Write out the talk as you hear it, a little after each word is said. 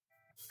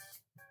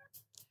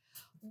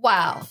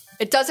Wow.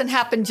 It doesn't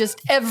happen just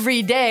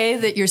every day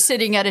that you're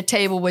sitting at a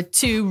table with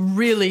two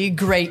really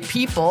great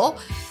people.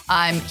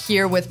 I'm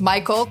here with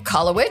Michael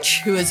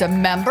Kolowich, who is a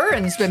member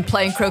and has been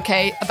playing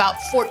croquet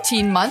about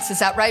 14 months. Is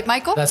that right,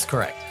 Michael? That's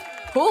correct.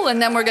 Cool.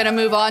 And then we're going to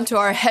move on to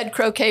our head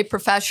croquet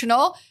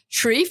professional,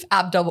 Sherif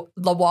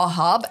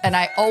Abdelwahab. And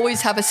I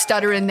always have a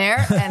stutter in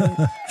there. And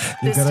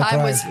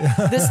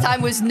this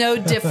time was no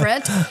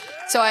different.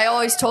 So I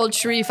always told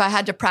Sherif I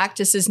had to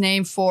practice his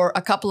name for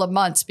a couple of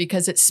months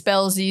because it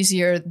spells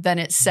easier than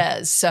it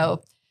says.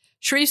 So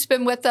Sherif's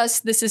been with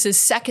us. This is his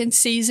second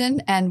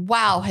season. And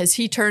wow, has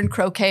he turned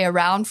croquet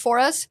around for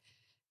us.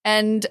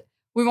 And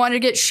we wanted to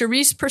get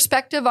Sherif's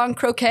perspective on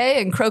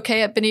croquet and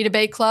croquet at Bonita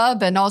Bay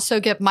Club, and also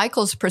get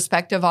Michael's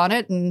perspective on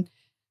it and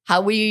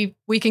how we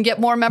can get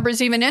more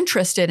members even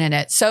interested in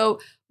it. So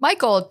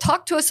Michael,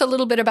 talk to us a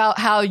little bit about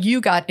how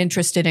you got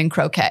interested in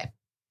croquet.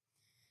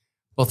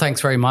 Well, thanks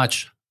very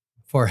much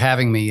for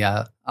having me.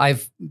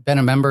 I've been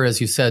a member, as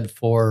you said,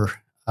 for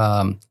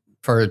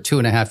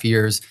 2.5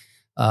 years.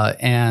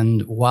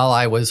 And while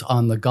I was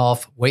on the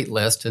golf wait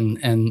list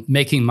and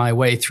making my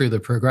way through the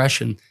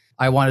progression,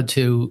 I wanted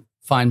to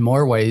find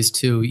more ways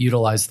to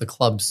utilize the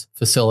club's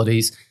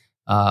facilities.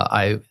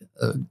 I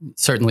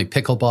certainly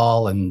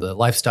pickleball and the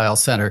lifestyle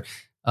center,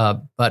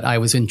 but I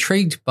was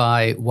intrigued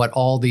by what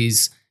all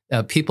these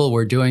people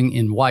were doing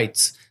in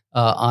whites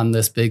on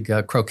this big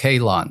croquet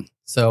lawn.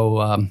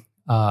 So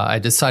I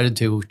decided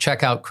to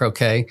check out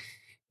croquet,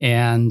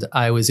 and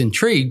I was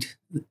intrigued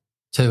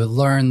to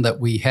learn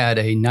that we had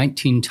a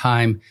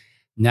 19-time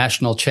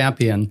national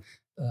champion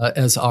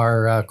as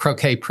our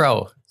croquet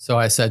pro. So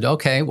I said,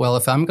 okay, well,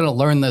 if I'm going to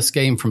learn this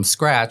game from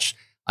scratch,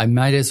 I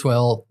might as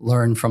well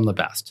learn from the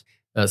best.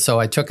 So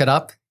I took it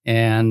up,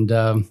 and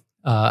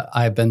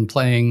I've been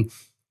playing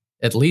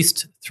at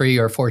least 3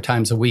 or 4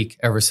 times a week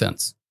ever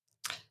since.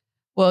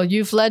 Well,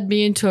 you've led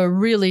me into a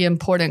really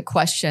important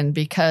question,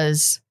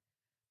 because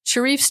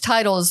Sherif's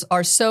titles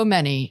are so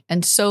many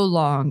and so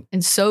long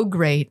and so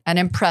great and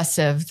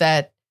impressive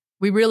that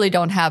we really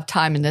don't have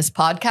time in this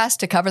podcast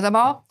to cover them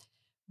all.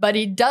 But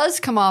he does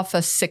come off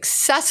a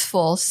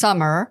successful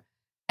summer.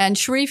 And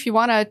Sherif, you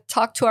want to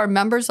talk to our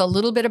members a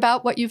little bit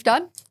about what you've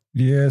done?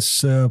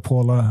 Yes,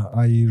 Paula,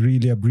 I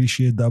really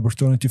appreciate the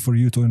opportunity for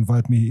you to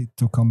invite me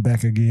to come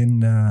back again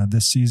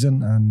this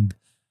season. And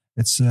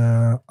it's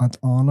an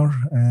honor,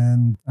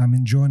 and I'm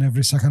enjoying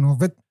every second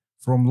of it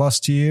from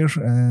last year,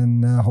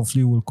 and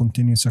hopefully we'll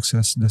continue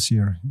success this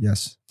year.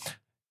 Yes.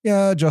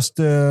 Yeah, just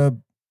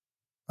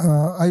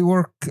I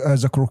work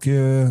as a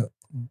croquet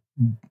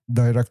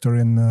director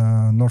in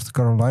North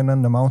Carolina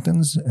in the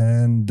mountains.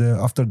 And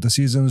after the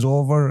season's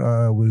over,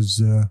 I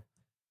was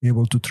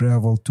able to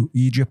travel to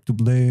Egypt to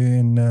play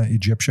in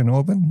Egyptian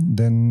Open,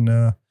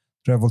 then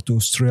travel to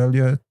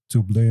Australia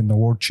to play in the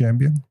World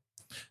Champion.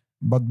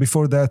 But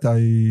before that,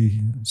 I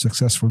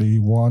successfully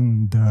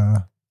won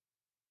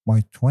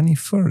my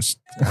 21st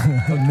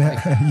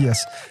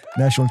yes,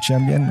 national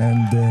champion.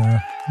 And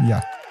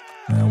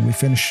we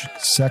finished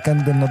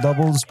second in the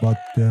doubles, but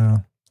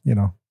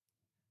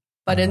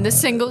But in the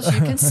singles,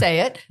 you can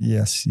say it.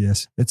 Yes.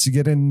 It's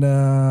getting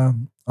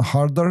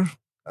harder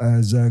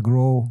as I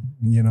grow,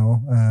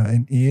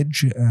 in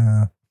age.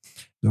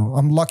 So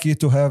I'm lucky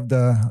to have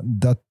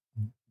that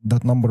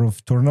number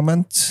of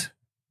tournaments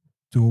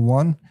to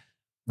won.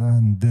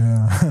 And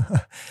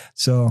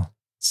so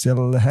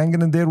still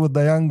hanging in there with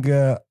the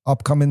young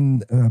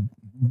upcoming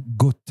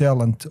good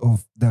talent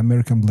of the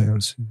American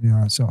players.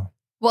 Yeah, so.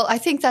 Well, I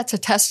think that's a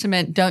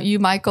testament, don't you,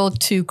 Michael,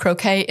 to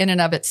croquet in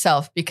and of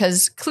itself,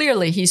 because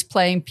clearly he's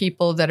playing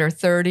people that are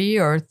 30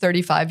 or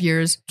 35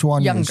 years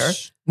 20s. Younger.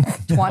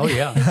 20, oh,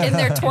 yeah. In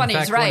their 20s, in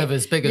fact, right. One of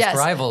his biggest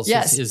rivals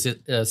is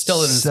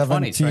still in his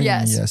 20s, right?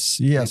 Yes.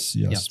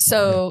 Yes.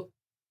 So,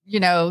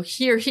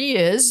 here he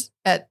is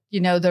at,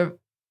 the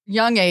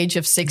young age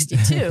of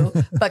 62,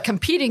 but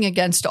competing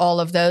against all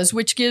of those,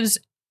 which gives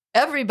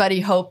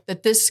everybody hope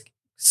that this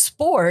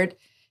sport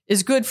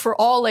is good for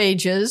all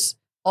ages,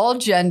 all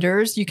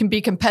genders. You can be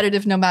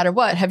competitive no matter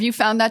what. Have you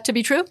found that to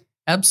be true?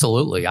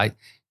 Absolutely.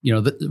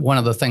 One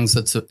of the things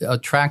that's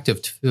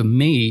attractive to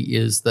me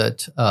is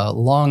that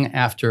long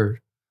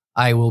after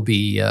I will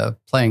be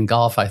playing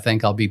golf, I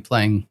think I'll be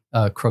playing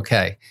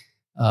croquet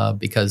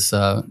because,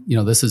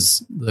 this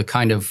is the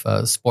kind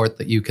of sport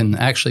that you can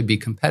actually be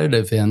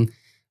competitive in.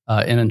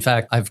 And in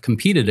fact, I've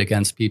competed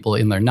against people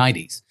in their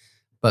 90s.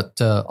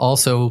 But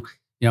also,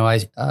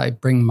 I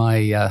bring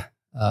my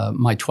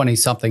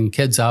 20-something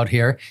kids out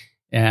here,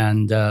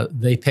 and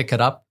they pick it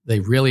up.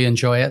 They really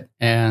enjoy it.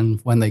 And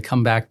when they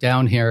come back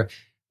down here,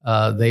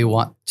 they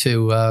want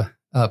to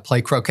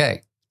play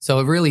croquet. So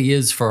it really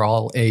is for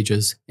all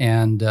ages.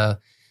 And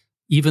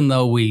even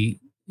though we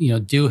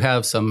do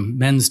have some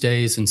men's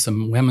days and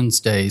some women's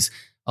days,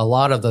 a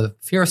lot of the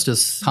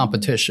fiercest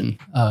competition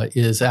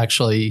is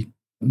actually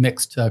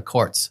mixed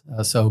courts.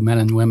 So men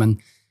and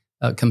women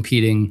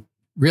competing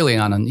really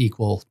on an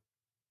equal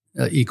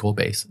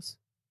basis.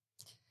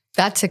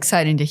 That's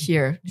exciting to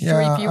hear.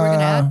 Sherif, you were going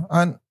to add?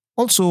 And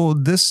also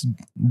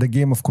the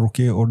game of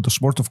croquet, or the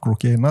sport of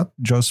croquet, not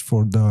just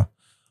for the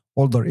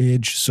older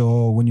age.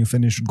 So when you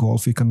finish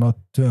golf, you cannot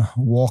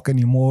walk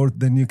anymore.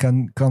 Then you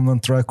can come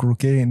and try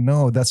croquet.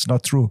 No, that's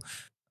not true.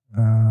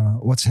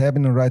 What's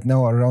happening right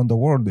now around the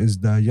world is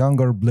the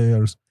younger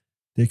players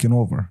taking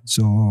over.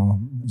 So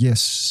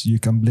yes, you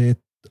can play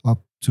it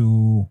up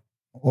to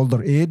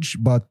older age,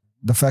 but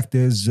the fact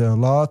is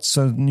lots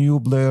of new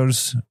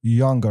players,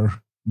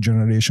 younger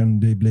generation,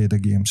 they play the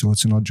game. So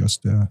it's not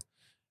just,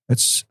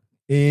 it's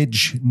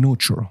age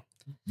neutral,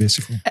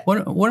 basically.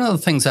 One of the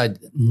things I'd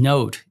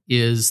note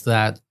is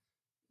that,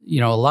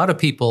 a lot of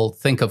people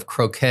think of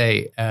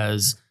croquet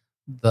as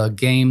the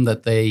game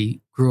that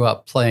they grew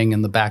up playing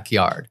in the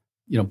backyard,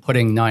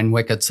 putting 9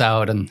 wickets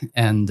out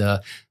and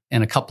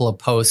a couple of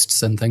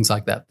posts and things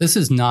like that. This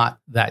is not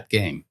that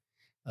game.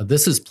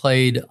 This is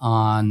played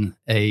on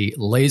a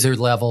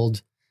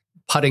laser-leveled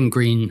putting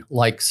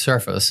green-like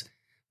surface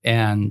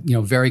and,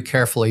 very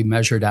carefully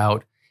measured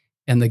out.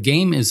 And the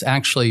game is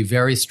actually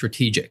very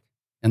strategic.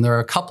 And there are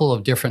a couple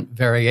of different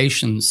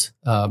variations,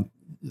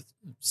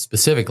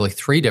 specifically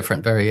 3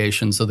 different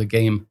variations of the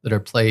game that are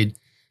played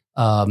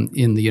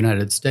in the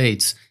United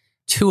States,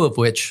 2 of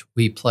which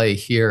we play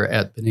here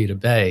at Bonita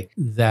Bay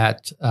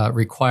that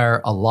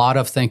require a lot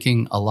of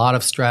thinking, a lot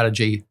of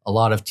strategy, a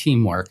lot of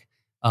teamwork.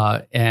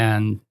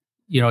 And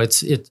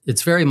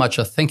it's very much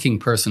a thinking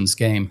person's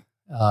game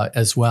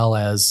as well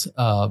as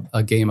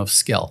a game of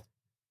skill.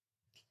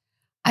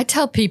 I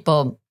tell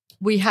people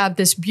we have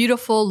this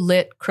beautiful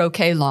lit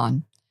croquet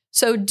lawn.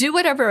 So do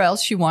whatever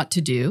else you want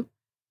to do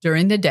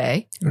during the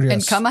day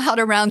and come out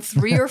around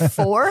 3 or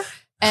 4.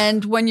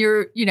 And when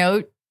you're,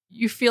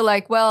 you feel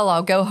like, well,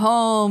 I'll go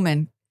home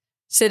and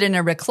sit in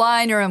a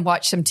recliner and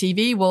watch some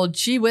TV. Well,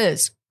 gee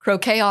whiz,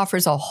 croquet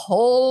offers a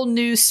whole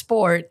new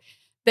sport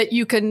that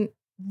you can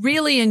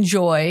really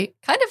enjoy,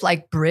 kind of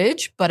like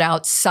bridge, but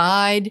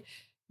outside.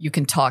 You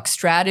can talk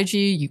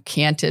strategy. You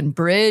can't in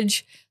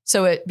bridge.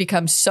 So it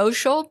becomes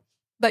social,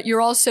 but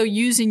you're also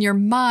using your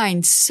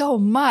mind so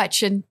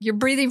much and you're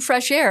breathing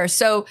fresh air.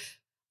 So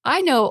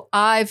I know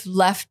I've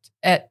left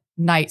at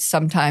night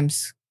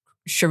sometimes,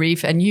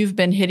 Sherif, and you've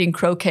been hitting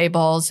croquet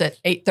balls at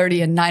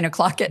 8:30 and 9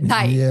 o'clock at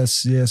night.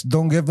 Yes.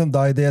 Don't give them the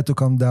idea to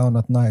come down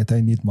at night.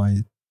 I need my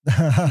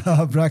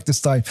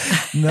practice time.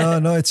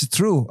 No, it's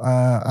true.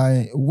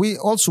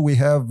 We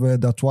have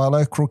the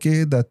twilight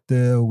croquet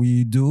that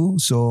we do.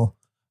 So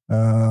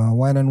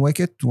wine and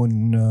wicket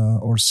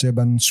or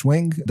 7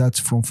 swing. That's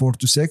from 4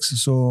 to 6.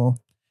 So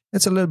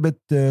it's a little bit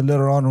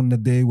later on the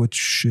day,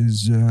 which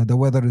is the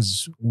weather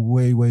is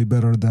way, way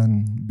better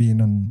than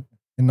being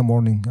in the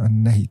morning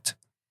and the heat.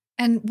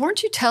 And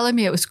weren't you telling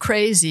me it was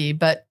crazy,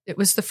 but it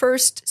was the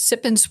first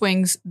sip and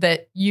swings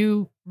that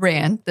you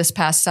ran this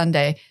past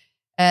Sunday,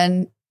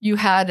 and you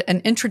had an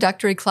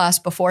introductory class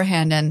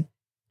beforehand, and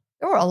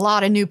there were a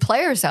lot of new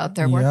players out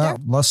there, weren't there?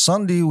 Last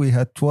Sunday we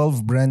had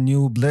 12 brand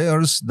new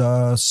players.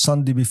 The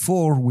Sunday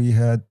before we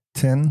had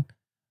 10,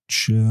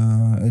 which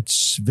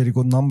it's very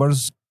good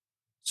numbers.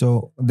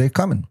 So they're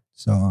coming.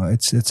 So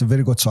it's a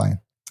very good sign.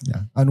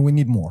 Yeah, and we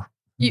need more.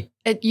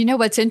 You know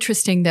what's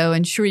interesting, though,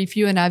 and Sherif,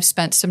 you and I have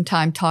spent some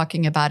time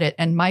talking about it,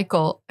 and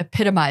Michael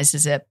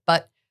epitomizes it.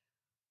 But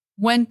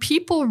when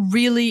people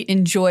really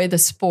enjoy the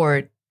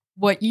sport,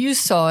 what you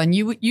saw, and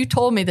you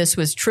told me this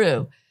was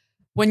true,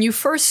 when you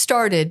first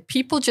started,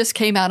 people just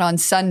came out on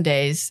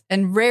Sundays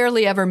and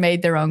rarely ever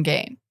made their own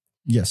game.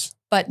 Yes.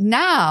 But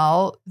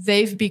now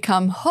they've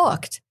become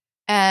hooked.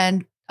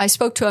 And I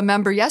spoke to a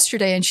member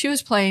yesterday, and she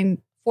was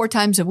playing 4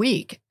 times a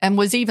week and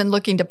was even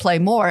looking to play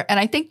more. And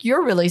I think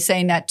you're really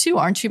saying that too,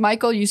 aren't you,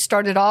 Michael? You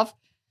started off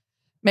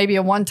maybe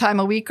a 1 time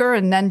a weeker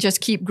and then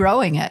just keep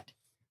growing it.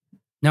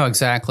 No,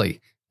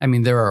 exactly. I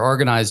mean, there are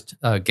organized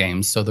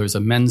games. So there's a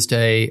men's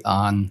day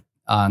on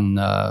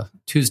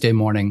Tuesday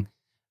morning.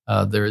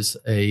 There's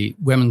a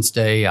women's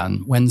day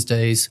on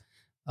Wednesdays.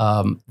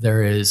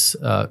 There is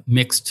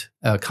mixed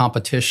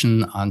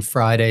competition on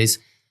Fridays.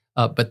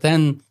 But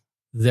then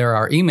there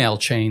are email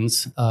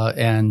chains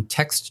and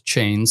text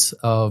chains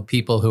of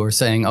people who are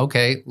saying,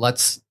 "Okay,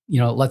 let's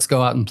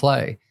go out and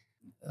play."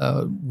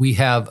 We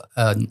have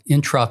an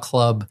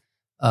intra-club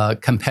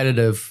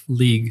competitive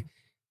league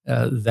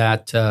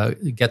that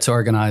gets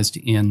organized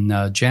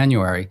in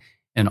January,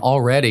 and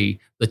already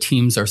the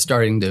teams are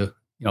starting to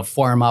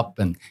form up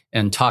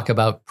and talk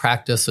about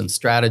practice and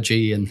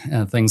strategy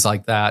and things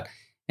like that.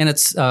 And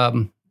it's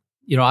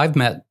I've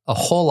met a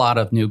whole lot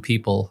of new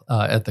people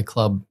at the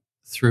club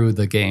through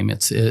the game.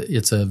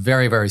 It's a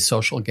very, very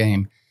social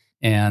game,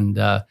 and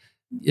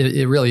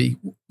it really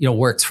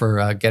works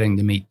for getting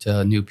to meet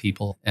new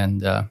people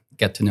and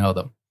get to know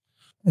them.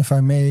 If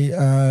I may,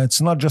 it's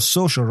not just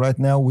social. Right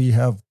now, we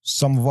have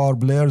some of our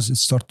players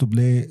start to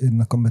play in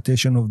a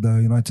competition of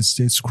the United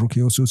States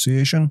Croquet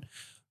Association.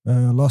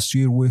 Last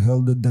year, we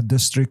held the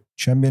district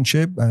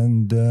championship,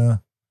 and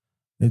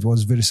it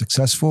was very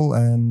successful.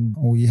 And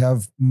we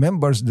have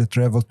members that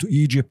travel to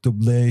Egypt to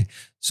play.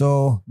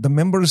 So the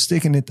members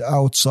taking it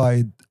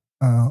outside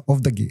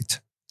of the gate.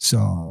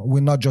 So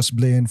we're not just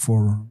playing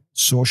for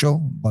social,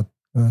 but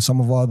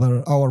some of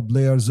our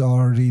players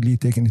are really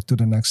taking it to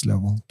the next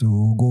level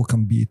to go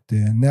compete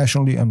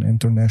nationally and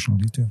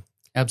internationally too.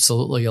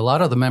 Absolutely. A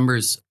lot of the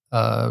members,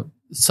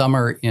 some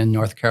are in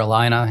North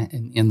Carolina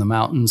in the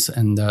mountains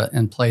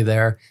and play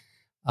there.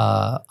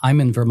 I'm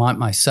in Vermont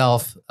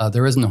myself.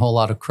 There isn't a whole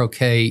lot of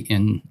croquet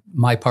in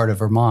my part of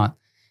Vermont,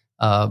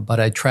 but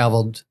I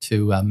traveled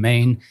to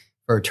Maine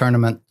for a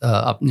tournament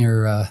up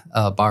near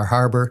Bar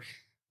Harbor.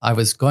 I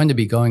was going to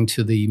be going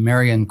to the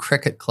Marion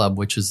Cricket Club,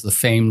 which is the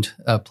famed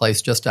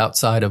place just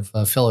outside of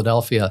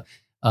Philadelphia,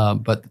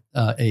 but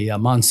a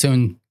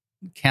monsoon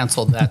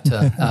canceled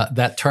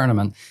that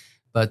tournament.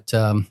 But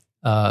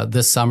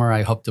this summer,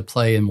 I hope to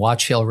play in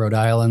Watch Hill, Rhode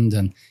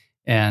Island,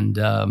 and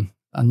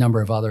a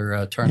number of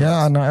other tournaments.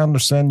 Yeah, and I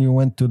understand you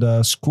went to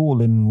the school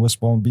in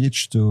West Palm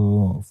Beach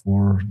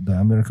for the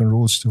American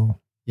rules too.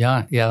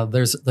 Yeah.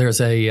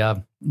 There's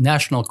a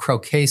National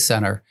Croquet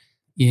Center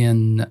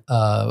in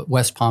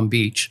West Palm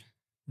Beach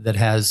that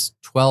has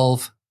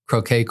 12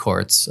 croquet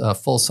courts,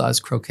 full-size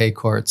croquet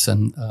courts,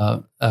 and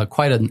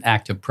quite an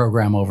active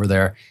program over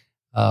there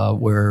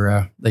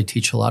where they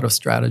teach a lot of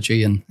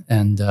strategy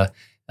and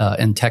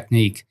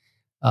technique.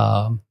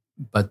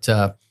 But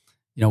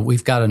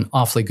we've got an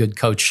awfully good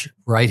coach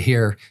right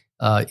here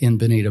in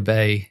Bonita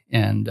Bay,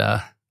 and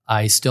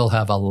I still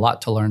have a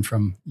lot to learn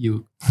from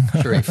you,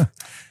 Sherif.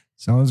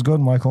 Sounds good,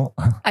 Michael.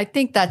 I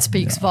think that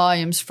speaks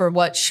volumes for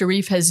what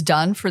Sherif has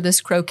done for this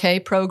croquet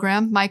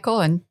program, Michael,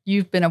 and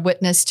you've been a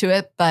witness to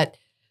it. But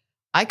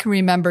I can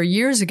remember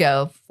years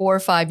ago, 4 or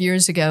 5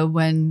 years ago,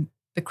 when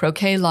the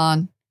croquet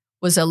lawn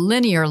was a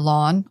linear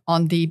lawn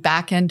on the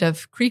back end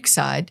of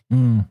Creekside.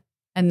 And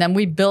then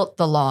we built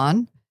the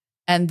lawn,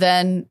 and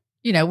then,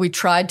 we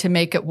tried to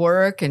make it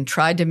work and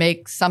tried to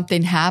make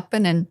something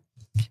happen. And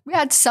we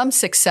had some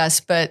success,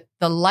 but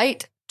the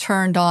light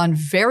turned on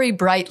very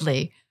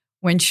brightly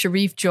when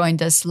Sherif joined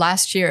us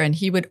last year. And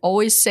he would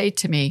always say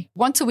to me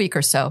once a week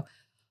or so,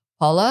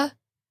 Paula,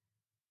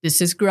 this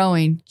is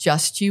growing.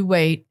 Just you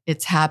wait.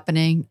 It's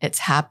happening. It's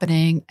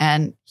happening.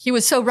 And he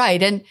was so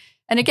right. And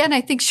again, I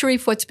think,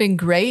 Sherif, what's been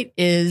great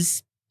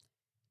is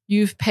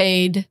you've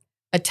paid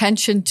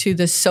attention to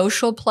the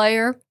social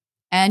player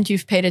and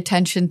you've paid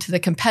attention to the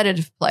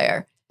competitive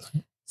player.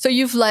 So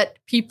you've let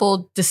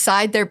people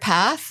decide their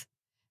path,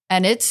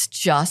 and it's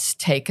just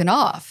taken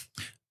off.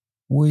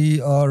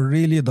 We are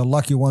really the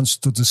lucky ones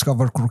to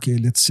discover croquet,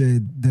 let's say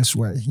it this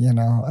way.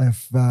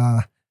 If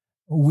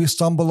we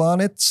stumble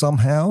on it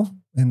somehow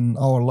in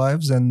our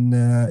lives, and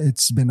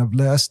it's been a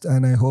blast,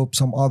 and I hope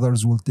some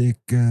others will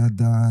take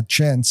the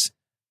chance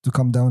to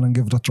come down and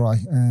give it a try.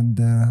 And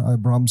I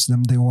promise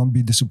them they won't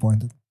be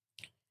disappointed.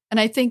 And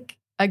I think,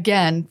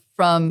 again,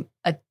 from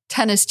a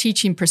tennis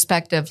teaching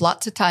perspective,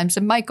 lots of times,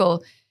 and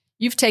Michael,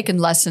 you've taken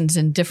lessons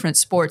in different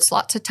sports.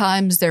 Lots of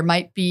times there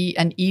might be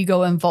an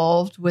ego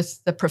involved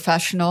with the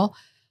professional,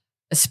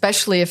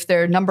 especially if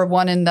they're number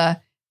one in the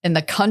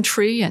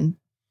country and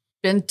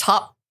been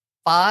top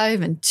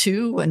 5 and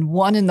 2 and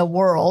 1 in the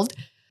world.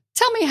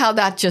 Tell me how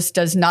that just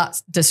does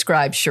not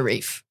describe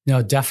Sherif.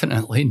 No,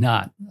 definitely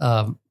not.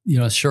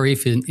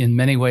 Sherif in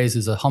many ways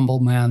is a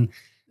humble man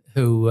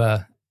who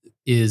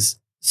is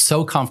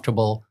so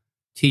comfortable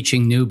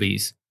teaching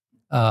newbies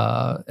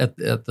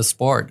at the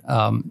sport.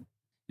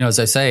 As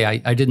I say,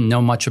 I didn't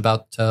know much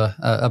about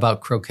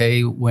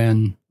croquet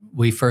when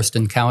we first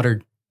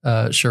encountered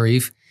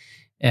Sherif,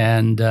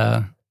 and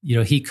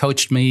he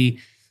coached me,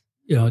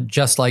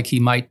 just like he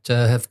might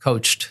have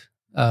coached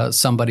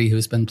somebody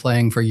who's been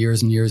playing for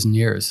years and years and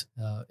years.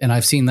 And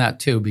I've seen that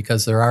too,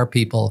 because there are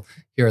people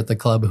here at the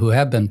club who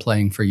have been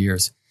playing for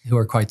years who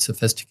are quite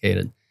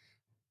sophisticated.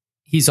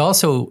 He's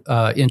also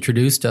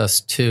introduced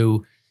us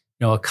to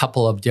a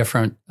couple of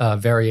different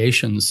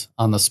variations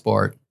on the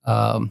sport.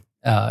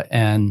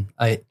 And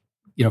I,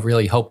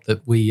 really hope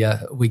that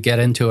we get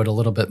into it a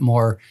little bit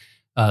more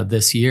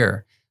this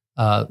year.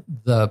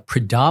 The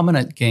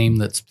predominant game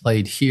that's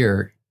played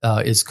here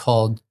is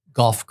called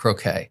golf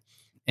croquet,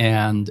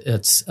 and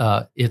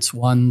it's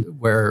one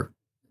where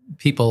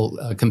people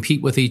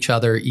compete with each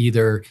other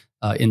either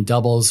in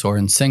doubles or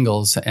in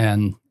singles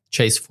and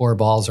chase 4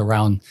 balls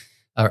around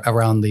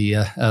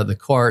the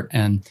court,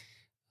 and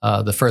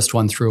the first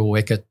one through a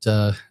wicket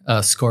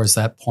scores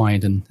that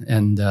point,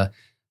 and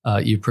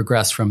you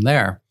progress from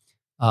there,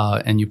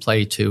 and you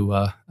play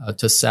to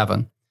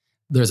 7.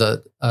 There's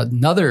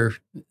another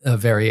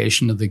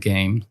variation of the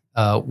game,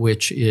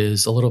 which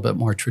is a little bit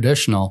more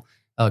traditional,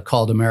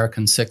 called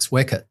American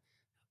 6-wicket.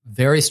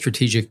 Very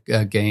strategic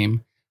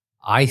game.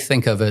 I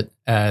think of it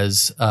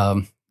as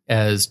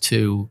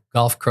to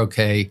golf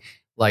croquet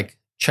like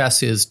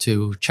chess is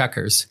to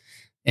checkers,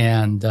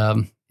 and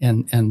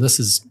this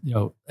is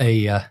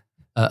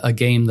a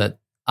game that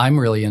I'm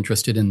really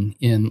interested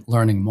in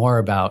learning more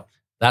about.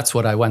 That's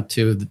what I went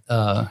to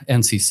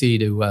NCC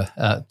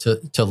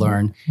to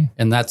learn,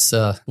 and that's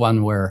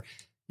one where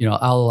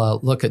I'll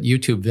look at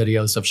YouTube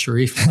videos of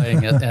Sherif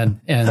playing it,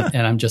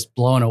 and I'm just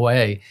blown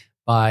away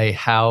by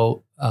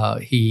how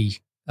he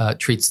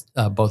treats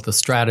both the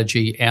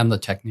strategy and the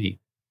technique.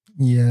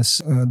 Yes,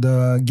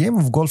 the game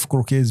of golf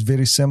croquet is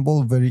very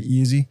simple, very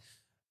easy.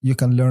 You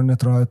can learn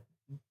it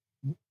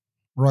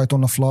right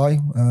on the fly.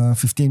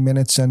 15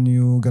 minutes and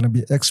you're going to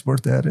be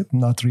expert at it.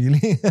 Not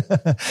really.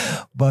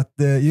 But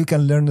you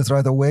can learn it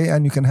right away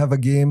and you can have a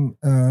game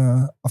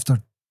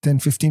after 10,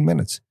 15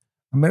 minutes.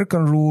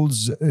 American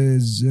rules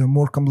is a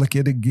more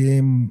complicated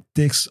game.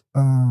 Takes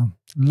a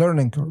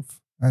learning curve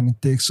and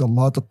it takes a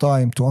lot of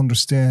time to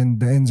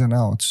understand the ins and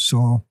outs.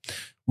 So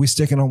we're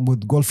sticking on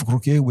with golf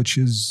croquet, which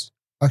is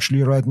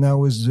actually right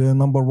now is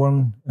number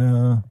one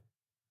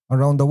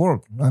around the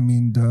world. I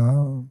mean,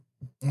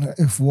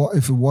 if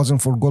it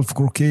wasn't for golf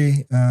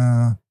croquet,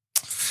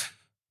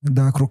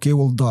 the croquet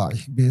will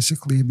die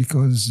basically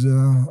because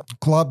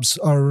clubs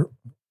are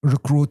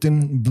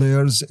recruiting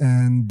players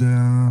and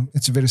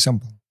it's very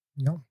simple.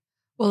 Yeah.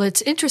 Well,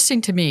 it's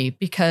interesting to me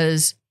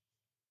because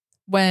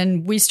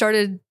when we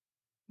started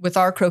with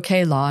our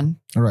croquet lawn,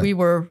 Right. we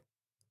were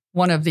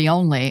one of the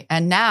only,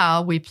 and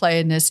now we play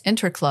in this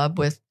interclub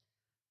with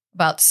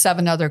about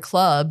 7 other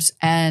clubs,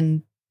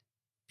 and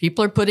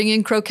people are putting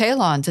in croquet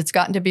lawns. It's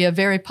gotten to be a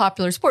very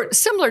popular sport,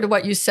 similar to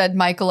what you said,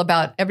 Michael,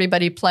 about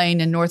everybody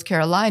playing in North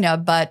Carolina.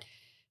 But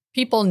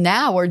people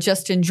now are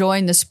just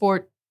enjoying the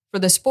sport for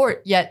the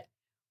sport, yet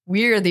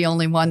we're the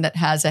only one that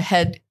has a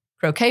head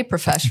croquet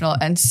professional.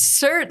 And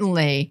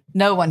certainly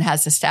no one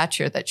has the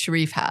stature that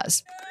Sherif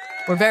has.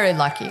 We're very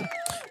lucky.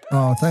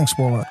 Oh, thanks,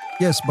 Paula.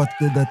 Yes, but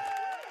that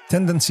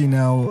tendency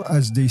now,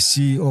 as they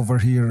see over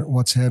here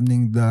what's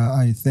happening,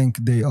 I think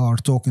they are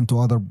talking to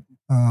other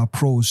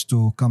pros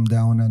to come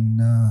down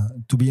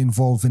and to be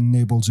involved in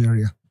Naples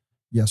area.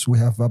 Yes, we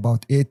have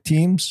about 8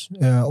 teams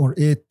or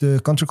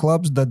 8 country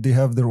clubs that they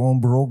have their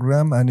own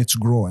program and it's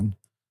growing.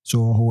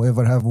 So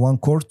whoever have one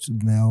court,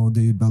 now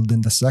they build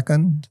in the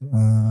second.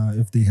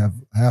 If they have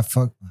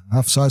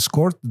half size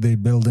court, they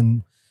build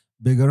in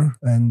bigger,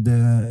 and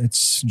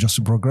it's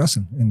just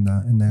progressing in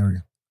the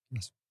area.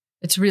 Yes.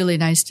 It's really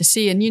nice to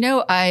see. And,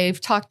 I've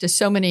talked to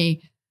so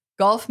many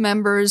golf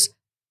members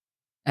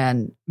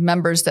and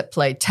members that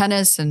play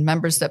tennis and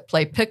members that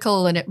play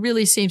pickle. And it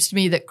really seems to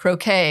me that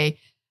croquet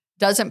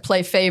doesn't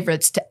play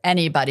favorites to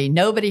anybody.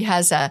 Nobody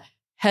has a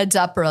heads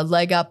up or a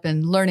leg up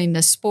in learning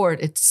this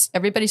sport.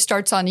 Everybody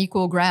starts on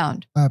equal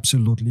ground.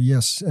 Absolutely.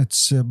 Yes.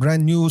 It's a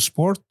brand new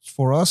sport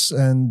for us,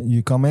 and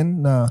you come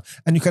in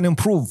and you can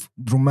improve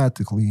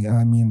dramatically.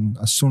 I mean,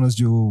 as soon as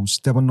you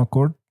step on the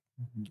court,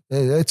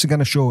 it's going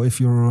to show if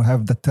you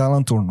have the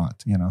talent or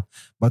not,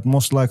 but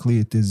most likely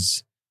it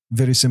is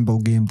very simple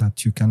game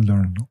that you can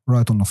learn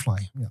right on the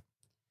fly. Yeah.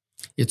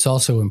 It's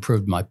also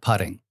improved my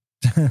putting.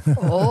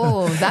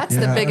 Oh, that's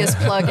the biggest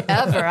plug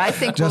ever. I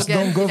think Just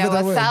we'll get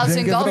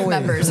 1,000 golf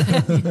members.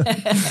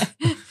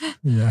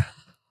 Yeah.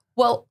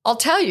 Well, I'll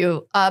tell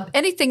you,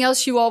 anything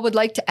else you all would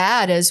like to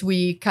add as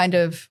we kind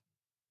of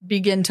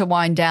begin to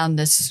wind down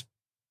this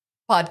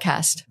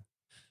podcast?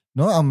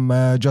 No,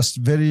 I'm just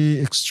very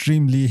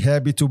extremely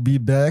happy to be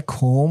back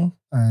home,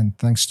 and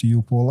thanks to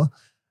you, Paula.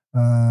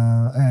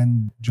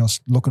 And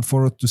just looking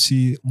forward to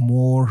see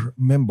more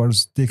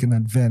members taking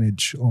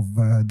advantage of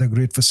the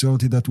great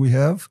facility that we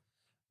have,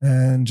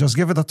 and just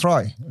give it a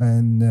try,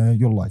 and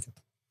you'll like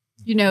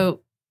it.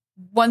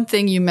 One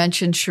thing you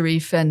mentioned,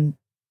 Sherif, and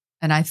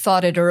I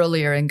thought it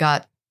earlier and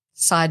got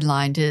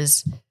sidelined,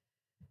 is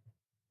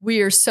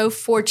we are so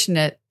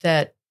fortunate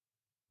that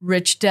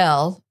Rich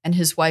Dell and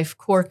his wife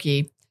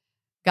Corky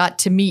got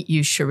to meet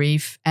you,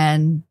 Sherif,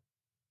 and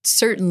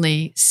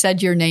certainly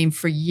said your name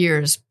for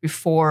years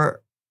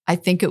before I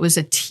think it was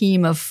a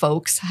team of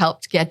folks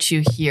helped get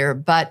you here.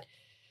 But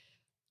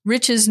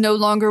Rich is no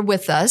longer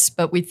with us,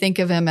 but we think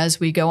of him as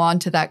we go on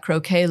to that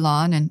croquet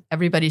lawn, and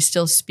everybody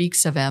still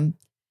speaks of him.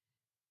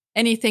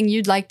 Anything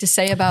you'd like to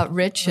say about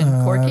Rich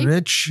and Corky?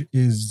 Rich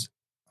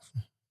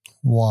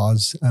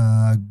was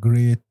a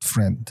great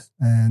friend.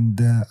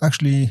 And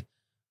actually,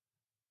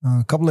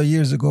 a couple of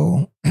years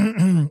ago,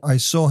 I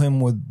saw him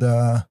with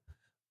the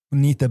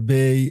Bonita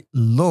Bay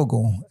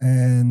logo,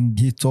 and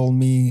he told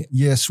me,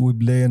 yes, we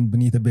play in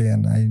Bonita Bay,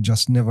 and I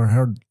just never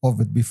heard of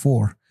it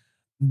before.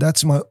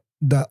 That's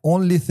the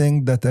only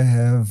thing that I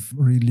have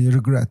really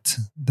regret,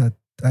 that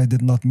I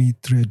did not meet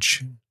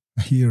Rich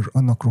here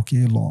on the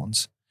croquet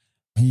lawns.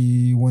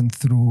 He went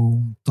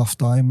through tough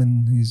time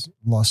and he's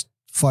lost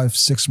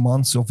 5-6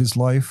 months of his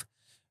life.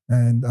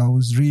 And I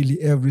was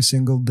really, every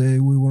single day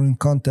we were in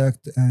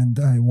contact, and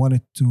I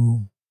wanted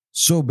to,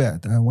 so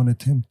bad, I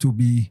wanted him to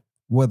be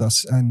with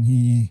us. And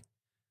he,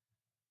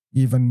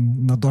 even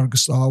in the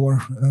darkest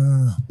hour,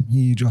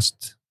 he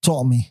just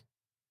taught me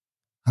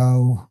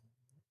how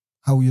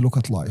you look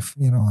at life.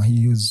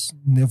 He is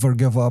never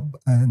give up,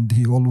 and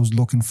he always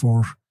looking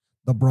for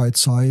the bright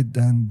side.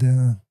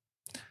 And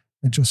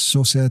it's just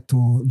so sad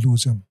to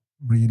lose him.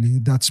 Really,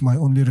 that's my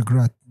only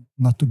regret,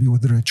 not to be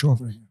with Rich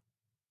over here.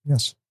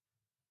 Yes.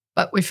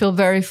 But we feel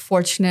very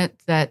fortunate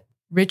that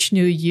Rich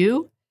knew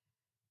you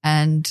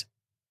and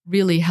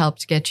really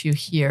helped get you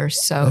here.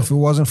 So if it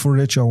wasn't for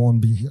Rich, I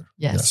won't be here.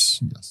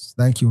 Yes. Yes.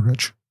 Thank you,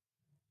 Rich.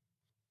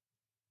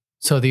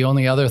 So the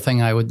only other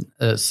thing I would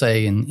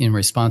say in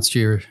response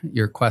to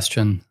your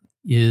question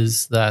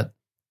is that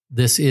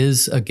this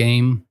is a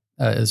game,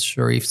 as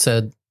Sherif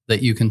said,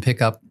 that you can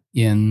pick up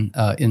in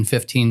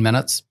 15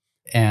 minutes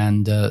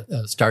and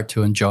start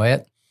to enjoy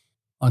it.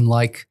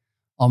 Unlike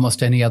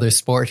almost any other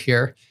sport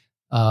here,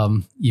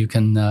 you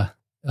can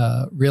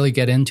really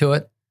get into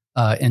it,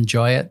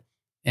 enjoy it,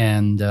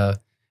 and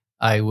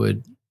I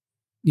would,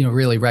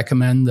 really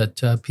recommend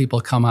that people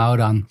come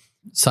out on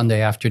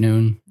Sunday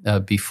afternoon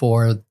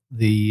before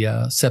the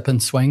sip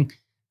and swing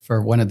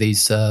for one of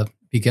these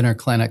beginner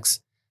clinics,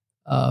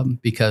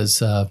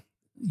 because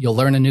you'll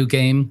learn a new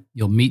game,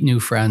 you'll meet new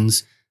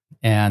friends,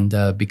 and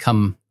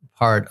become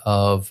part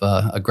of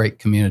a great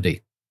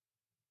community.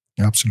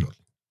 Absolutely.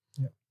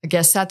 Yeah. I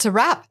guess that's a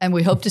wrap, and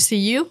we hope to see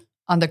you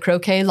on the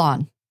croquet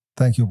lawn.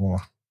 Thank you,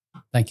 Paula.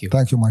 Thank you.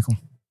 Thank you, Michael.